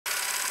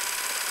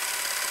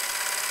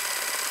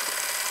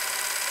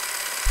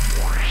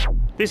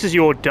This is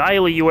your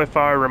daily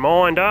UFO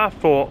reminder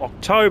for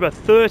October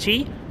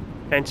 30,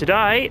 and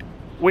today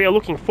we are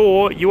looking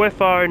for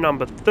UFO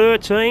number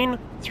 13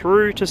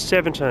 through to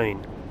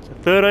 17. So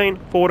 13,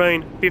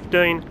 14,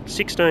 15,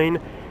 16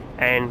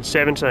 and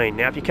 17.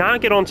 Now if you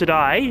can't get on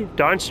today,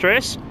 don't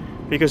stress,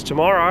 because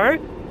tomorrow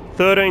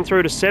 13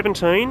 through to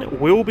 17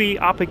 will be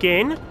up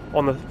again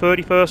on the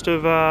 31st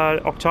of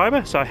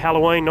October, so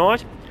Halloween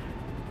night,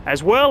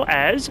 as well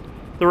as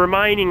the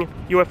remaining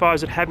UFOs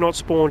that have not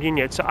spawned in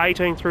yet, so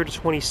 18 through to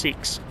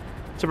 26.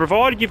 So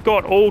provided you've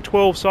got all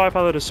 12 so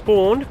far that have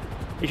spawned,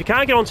 if you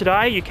can't get on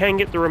today, you can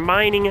get the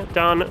remaining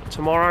done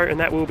tomorrow, and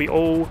that will be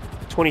all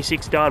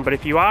 26 done. But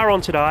if you are on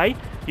today,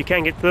 you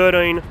can get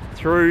 13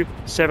 through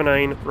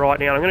 17 right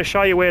now. I'm going to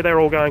show you where they're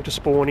all going to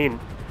spawn in.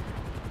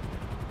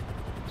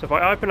 So if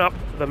I open up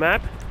the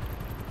map,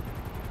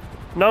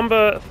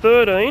 number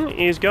 13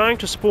 is going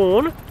to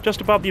spawn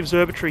just above the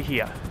observatory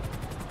here.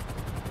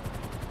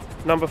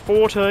 Number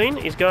 14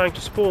 is going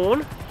to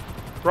spawn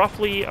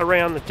roughly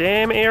around the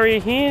dam area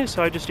here.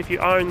 So just if you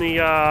own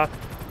the,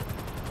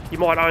 you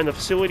might own the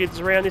facility that's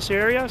around this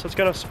area. So it's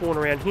going to spawn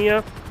around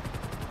here.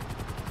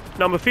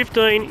 Number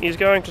 15 is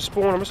going to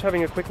spawn, I'm just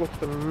having a quick look at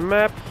the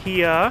map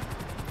here.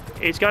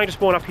 It's going to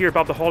spawn up here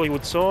above the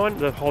Hollywood sign.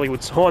 The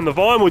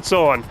Vinewood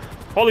sign.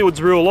 Hollywood's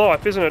real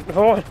life, isn't it?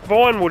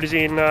 Vinewood is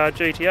in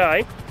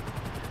GTA.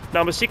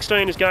 Number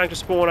 16 is going to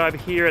spawn over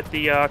here at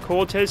the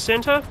Cortez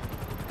Center.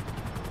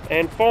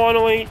 And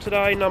finally,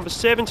 today, number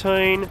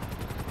 17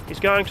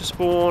 is going to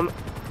spawn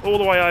all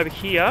the way over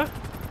here.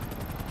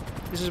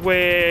 This is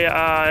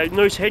where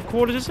Noose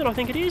headquarters is, I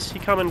think it is.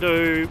 You come and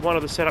do one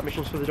of the setup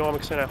missions for the Diamond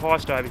Casino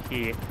heist over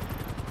here.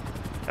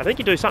 I think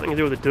you do something to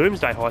do with the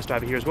Doomsday heist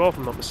over here as well, if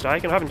I'm not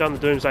mistaken. I haven't done the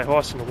Doomsday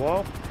heist in a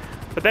while.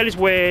 But that is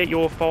where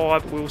your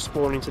 5 will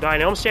spawn in today.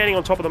 Now I'm standing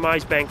on top of the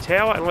Maze Bank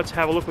Tower, and let's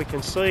have a look. We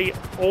can see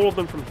all of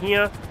them from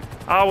here.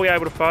 Are we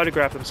able to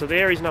photograph them? So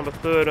there is number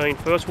 13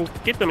 first. We'll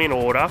get them in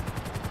order.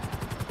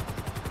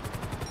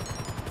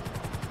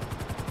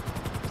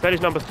 That is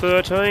number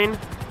 13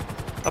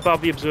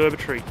 above the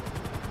observatory.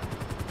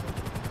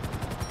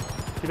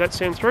 Did that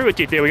send through? It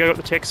did. There we go, got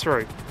the text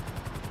through.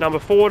 Number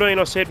 14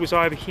 I said was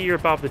over here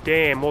above the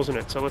dam, wasn't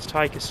it? So let's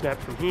take a snap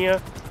from here.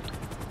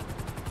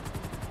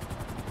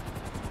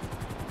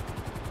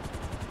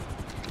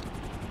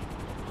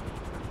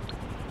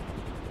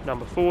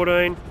 Number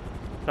 14.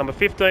 Number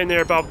 15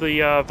 there above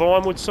the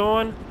Vinewood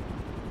sign.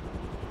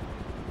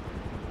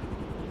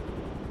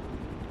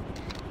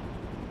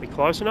 Be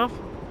close enough?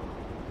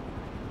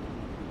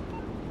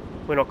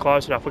 We're not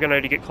close enough. We're going to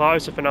need to get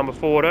closer for number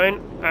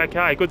 14.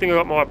 Okay, good thing I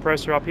got my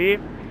oppressor up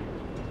here.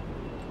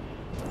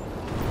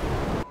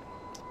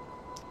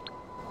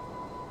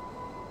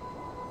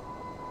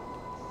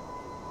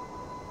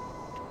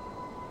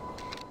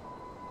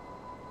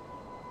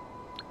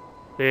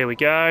 There we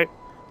go.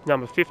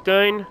 Number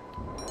 15.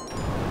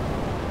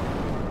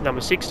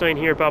 Number 16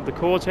 here above the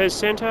Cortez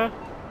Center.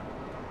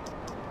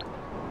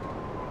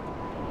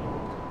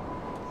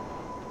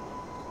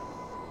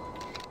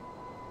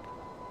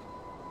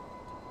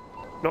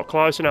 Not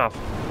close enough.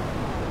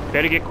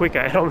 Better get quicker.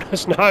 And I've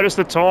just noticed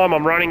the time.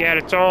 I'm running out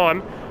of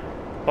time.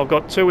 I've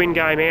got 2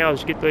 in-game hours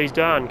to get these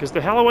done, because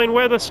the Halloween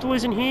weather still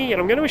isn't here, and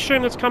I'm going to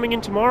assume that's coming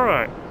in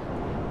tomorrow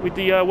with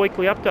the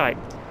weekly update.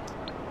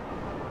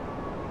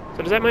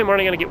 So does that mean we're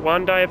only going to get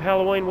 1 day of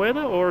Halloween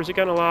weather, or is it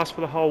going to last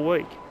for the whole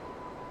week?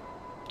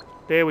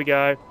 There we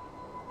go.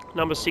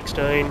 Number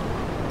 16.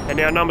 And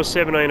now number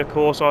 17, of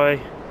course,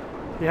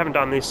 you haven't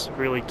done this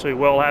really too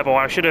well, have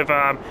I? I should have,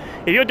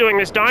 if you're doing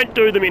this, don't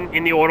do them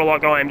in the order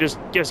like I am.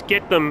 Just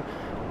get them,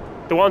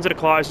 the ones that are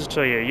closest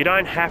to you. You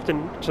don't have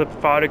to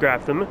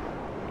photograph them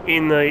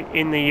in the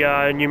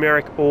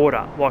numeric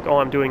order like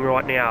I'm doing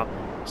right now.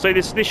 See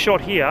this shot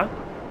here?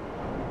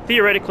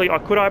 Theoretically, I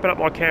could open up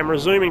my camera,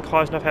 zoom in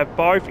close enough, have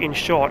both in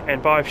shot,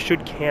 and both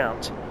should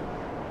count.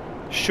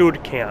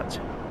 Should count.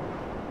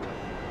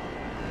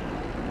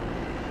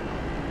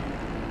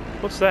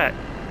 What's that?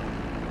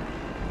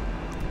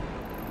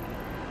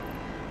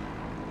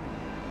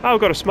 Oh,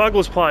 we've got a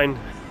smuggler's plane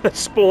that's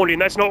spawned in.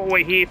 That's not what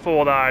we're here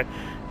for, though.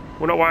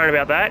 We're not worrying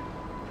about that.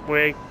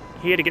 We're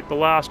here to get the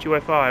last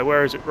UFO.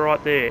 Where is it?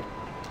 Right there.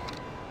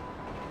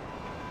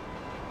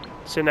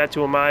 Send that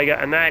to Omega,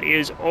 and that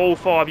is all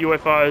 5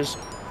 UFOs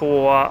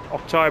for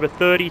October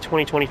 30,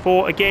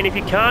 2024. Again, if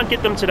you can't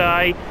get them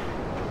today,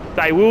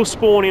 they will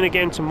spawn in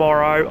again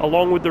tomorrow,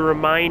 along with the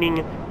remaining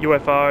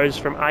UFOs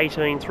from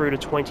 18 through to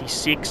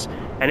 26.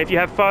 And if you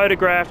have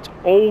photographed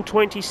all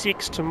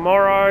 26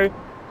 tomorrow,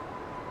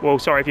 well,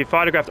 sorry, if you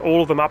photographed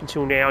all of them up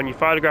until now and you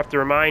photographed the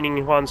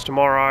remaining ones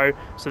tomorrow,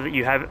 so that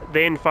you have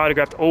then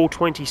photographed all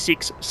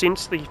 26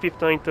 since the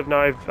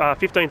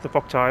 15th of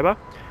October,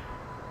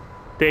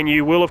 then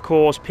you will, of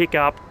course, pick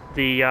up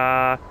the...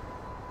 I've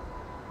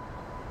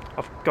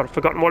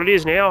forgotten what it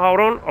is now.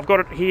 Hold on. I've got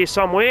it here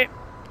somewhere.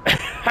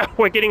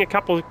 We're getting a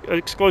couple of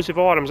exclusive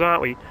items,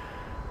 aren't we?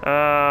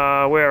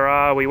 Where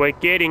are we? We're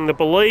getting the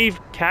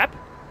Believe cap,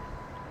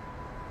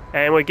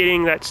 and we're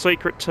getting that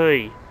secret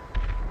tea.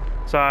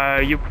 So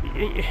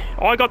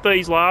I got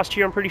these last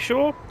year, I'm pretty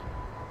sure.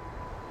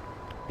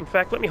 In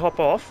fact, let me hop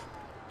off.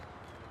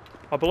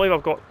 I believe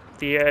I've got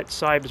it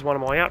saved as one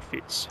of my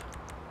outfits.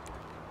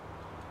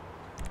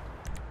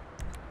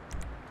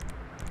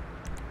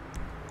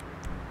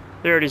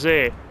 There it is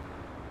there.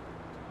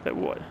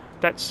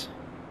 That's...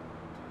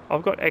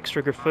 I've got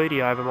extra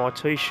graffiti over my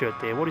t-shirt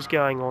there. What is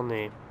going on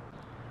there?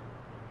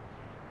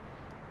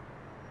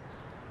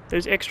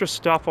 There's extra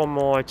stuff on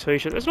my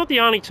t-shirt. That's not the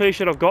only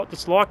t-shirt I've got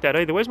that's like that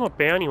either. Where's my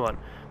bounty one?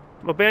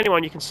 My bounty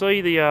one, you can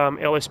see the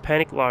LS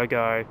Panic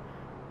logo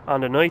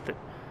underneath it.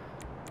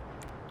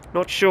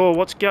 Not sure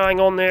what's going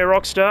on there,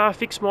 Rockstar.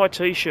 Fix my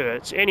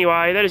t-shirts.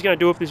 Anyway, that is going to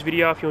do it for this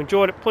video. If you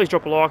enjoyed it, please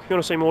drop a like. If you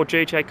want to see more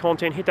GTA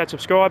content, hit that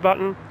subscribe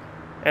button.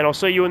 And I'll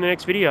see you in the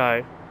next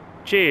video.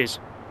 Cheers.